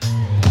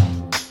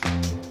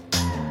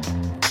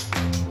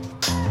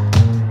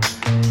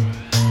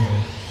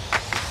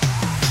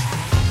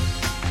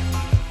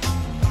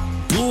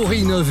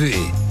innover,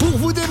 pour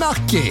vous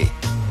démarquer,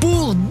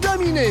 pour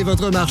dominer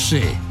votre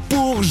marché,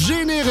 pour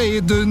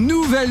générer de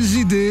nouvelles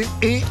idées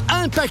et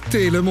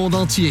impacter le monde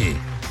entier.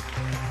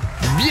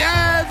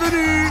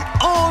 Bienvenue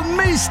au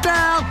Mister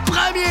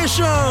Premier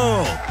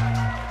Show!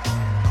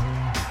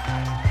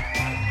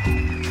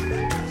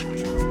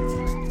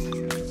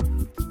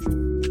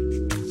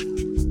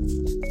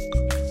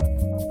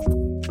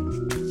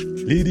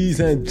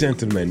 Ladies and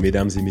gentlemen,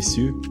 mesdames et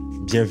messieurs,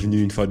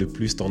 bienvenue une fois de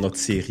plus dans notre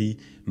série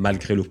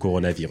Malgré le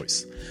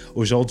coronavirus.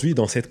 Aujourd'hui,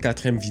 dans cette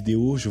 4e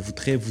vidéo, je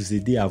voudrais vous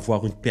aider à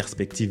avoir une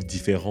perspective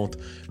différente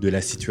de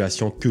la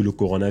situation que le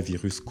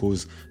coronavirus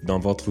cause dans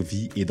votre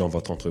vie et dans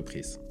votre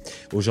entreprise.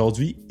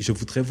 Aujourd'hui, je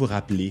voudrais vous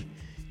rappeler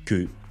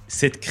que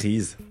cette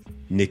crise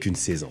n'est qu'une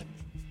saison.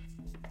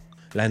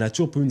 La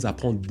nature peut nous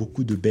apprendre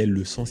beaucoup de belles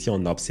leçons si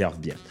on observe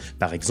bien.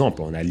 Par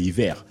exemple, on a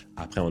l'hiver,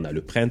 après on a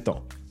le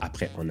printemps,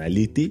 après on a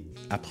l'été,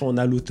 après on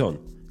a l'automne.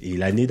 Et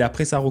l'année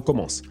d'après, ça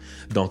recommence.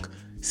 Donc,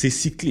 c'est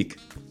cyclique.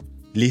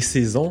 Les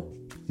saisons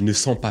ne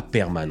sont pas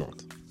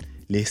permanentes.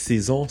 Les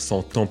saisons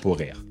sont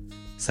temporaires.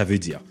 Ça veut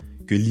dire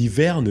que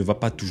l'hiver ne va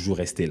pas toujours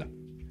rester là.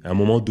 À un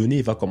moment donné,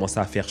 il va commencer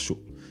à faire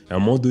chaud. À un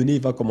moment donné,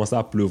 il va commencer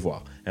à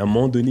pleuvoir. À un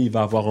moment donné, il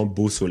va avoir un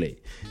beau soleil.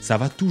 Ça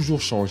va toujours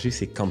changer,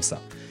 c'est comme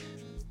ça.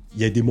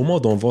 Il y a des moments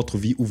dans votre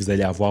vie où vous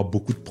allez avoir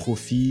beaucoup de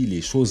profits,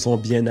 les choses vont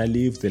bien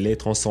aller, vous allez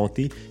être en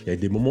santé. Il y a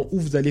des moments où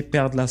vous allez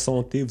perdre la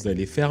santé, vous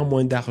allez faire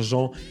moins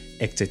d'argent,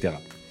 etc.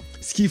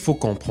 Ce qu'il faut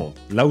comprendre,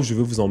 là où je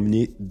veux vous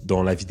emmener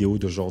dans la vidéo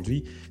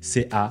d'aujourd'hui,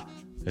 c'est à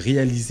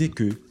réaliser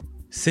que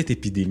cette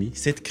épidémie,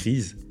 cette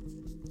crise,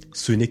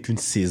 ce n'est qu'une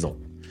saison.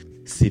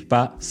 Ce n'est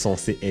pas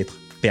censé être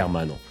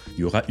permanent.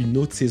 Il y aura une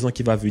autre saison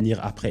qui va venir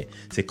après.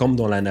 C'est comme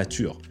dans la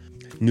nature.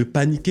 Ne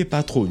paniquez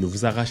pas trop, ne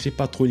vous arrachez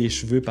pas trop les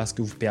cheveux parce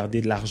que vous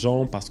perdez de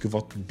l'argent, parce que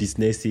votre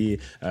business est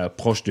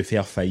proche de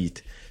faire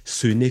faillite.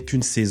 Ce n'est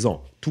qu'une saison,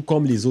 tout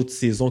comme les autres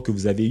saisons que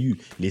vous avez eues.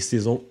 Les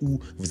saisons où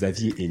vous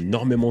aviez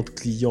énormément de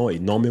clients,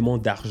 énormément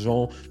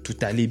d'argent, tout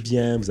allait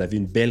bien, vous avez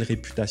une belle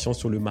réputation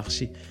sur le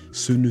marché.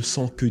 Ce ne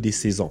sont que des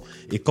saisons.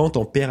 Et quand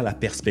on perd la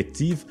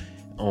perspective,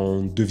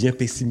 on devient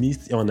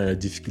pessimiste et on a la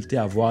difficulté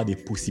à voir des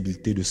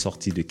possibilités de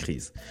sortie de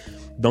crise.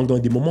 Donc, dans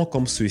des moments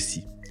comme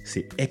ceux-ci,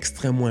 c'est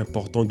extrêmement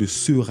important de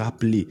se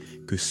rappeler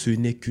que ce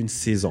n'est qu'une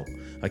saison.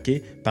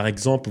 Okay? Par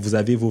exemple, vous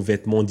avez vos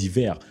vêtements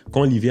d'hiver.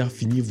 Quand l'hiver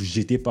finit, vous ne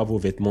jetez pas vos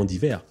vêtements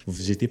d'hiver.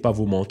 Vous ne jetez pas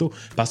vos manteaux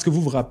parce que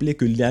vous vous rappelez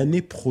que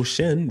l'année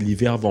prochaine,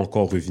 l'hiver va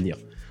encore revenir.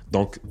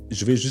 Donc,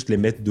 je vais juste les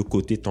mettre de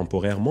côté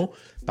temporairement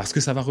parce que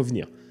ça va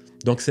revenir.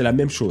 Donc, c'est la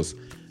même chose.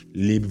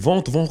 Les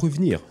ventes vont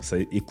revenir.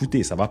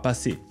 Écoutez, ça va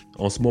passer.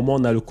 En ce moment,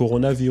 on a le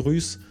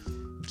coronavirus.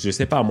 Je ne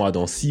sais pas, moi,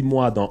 dans 6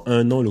 mois, dans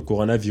 1 an, le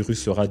coronavirus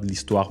sera de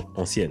l'histoire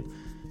ancienne.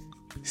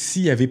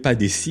 S'il n'y avait pas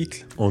des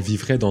cycles, on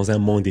vivrait dans un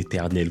monde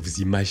éternel. Vous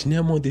imaginez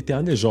un monde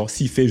éternel? Genre,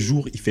 s'il fait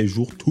jour, il fait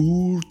jour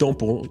tout le temps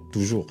pour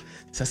toujours.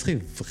 Ça serait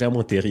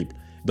vraiment terrible.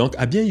 Donc,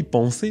 à bien y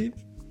penser,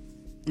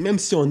 même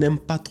si on n'aime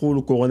pas trop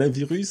le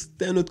coronavirus,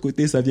 d'un autre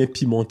côté, ça vient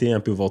pimenter un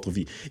peu votre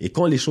vie. Et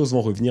quand les choses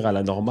vont revenir à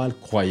la normale,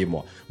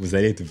 croyez-moi, vous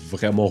allez être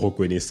vraiment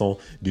reconnaissant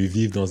de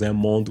vivre dans un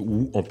monde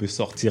où on peut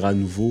sortir à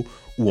nouveau,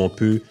 où on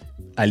peut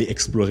aller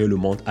explorer le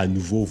monde à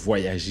nouveau,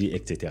 voyager,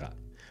 etc.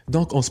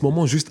 Donc, en ce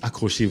moment, juste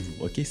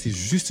accrochez-vous, ok? C'est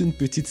juste une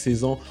petite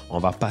saison, on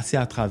va passer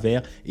à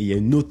travers et il y a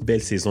une autre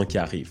belle saison qui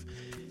arrive.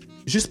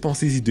 Juste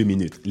pensez-y 2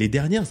 minutes. Les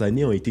dernières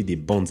années ont été des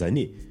bonnes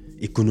années.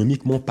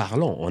 Économiquement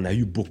parlant, on a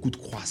eu beaucoup de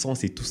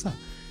croissance et tout ça.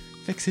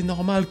 Fait que c'est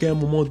normal qu'à un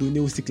moment donné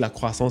aussi que la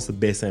croissance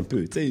baisse un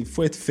peu. Il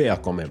faut être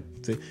fair quand même.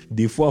 T'sais.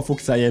 Des fois, il faut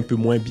que ça aille un peu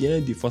moins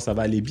bien, des fois, ça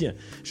va aller bien.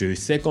 Je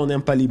sais qu'on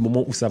n'aime pas les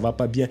moments où ça va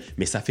pas bien,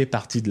 mais ça fait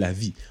partie de la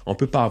vie. On ne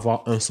peut pas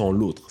avoir un sans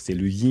l'autre. C'est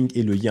le yin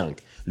et le yang,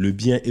 le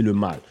bien et le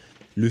mal.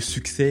 Le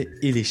succès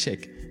et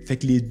l'échec. Fait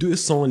que les deux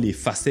sont les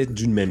facettes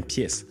d'une même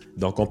pièce.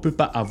 Donc, on ne peut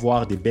pas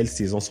avoir des belles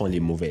saisons sans les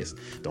mauvaises.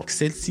 Donc,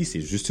 celle-ci,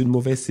 c'est juste une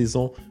mauvaise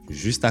saison.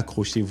 Juste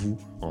accrochez-vous.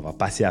 On va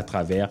passer à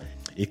travers.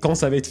 Et quand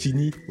ça va être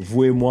fini,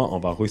 vous et moi, on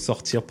va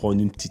ressortir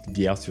prendre une petite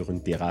bière sur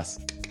une terrasse,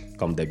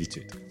 comme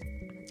d'habitude.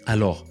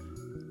 Alors,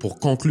 pour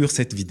conclure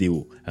cette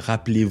vidéo,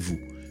 rappelez-vous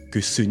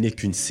que ce n'est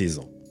qu'une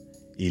saison.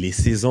 Et les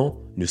saisons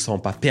ne sont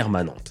pas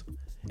permanentes.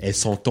 Elles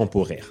sont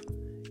temporaires.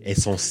 Elles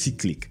sont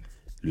cycliques.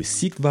 Le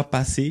cycle va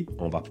passer,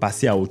 on va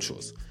passer à autre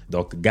chose.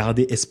 Donc,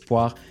 gardez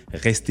espoir,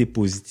 restez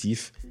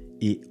positif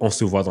et on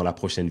se voit dans la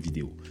prochaine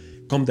vidéo.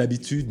 Comme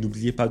d'habitude,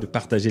 n'oubliez pas de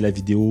partager la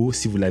vidéo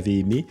si vous l'avez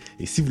aimée.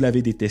 Et si vous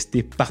l'avez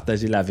détestée,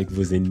 partagez-la avec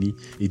vos ennemis.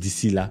 Et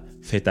d'ici là,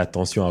 faites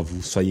attention à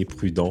vous, soyez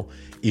prudents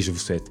et je vous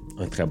souhaite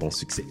un très bon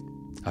succès.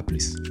 À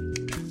plus.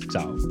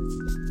 Ciao.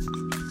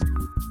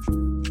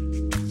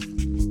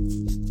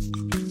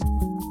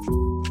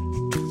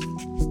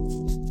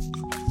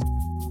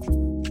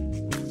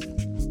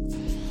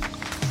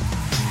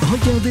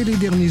 Regardez les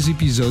derniers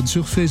épisodes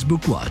sur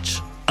Facebook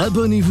Watch.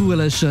 Abonnez-vous à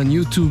la chaîne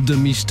YouTube de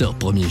Mister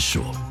Premier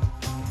Show.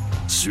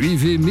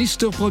 Suivez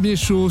Mister Premier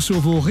Show sur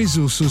vos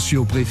réseaux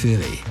sociaux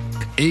préférés.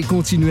 Et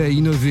continuez à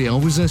innover en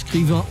vous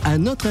inscrivant à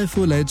notre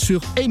infolette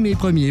sur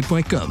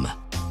aimerpremier.com.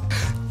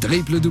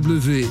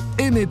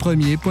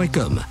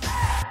 www.aimerpremier.com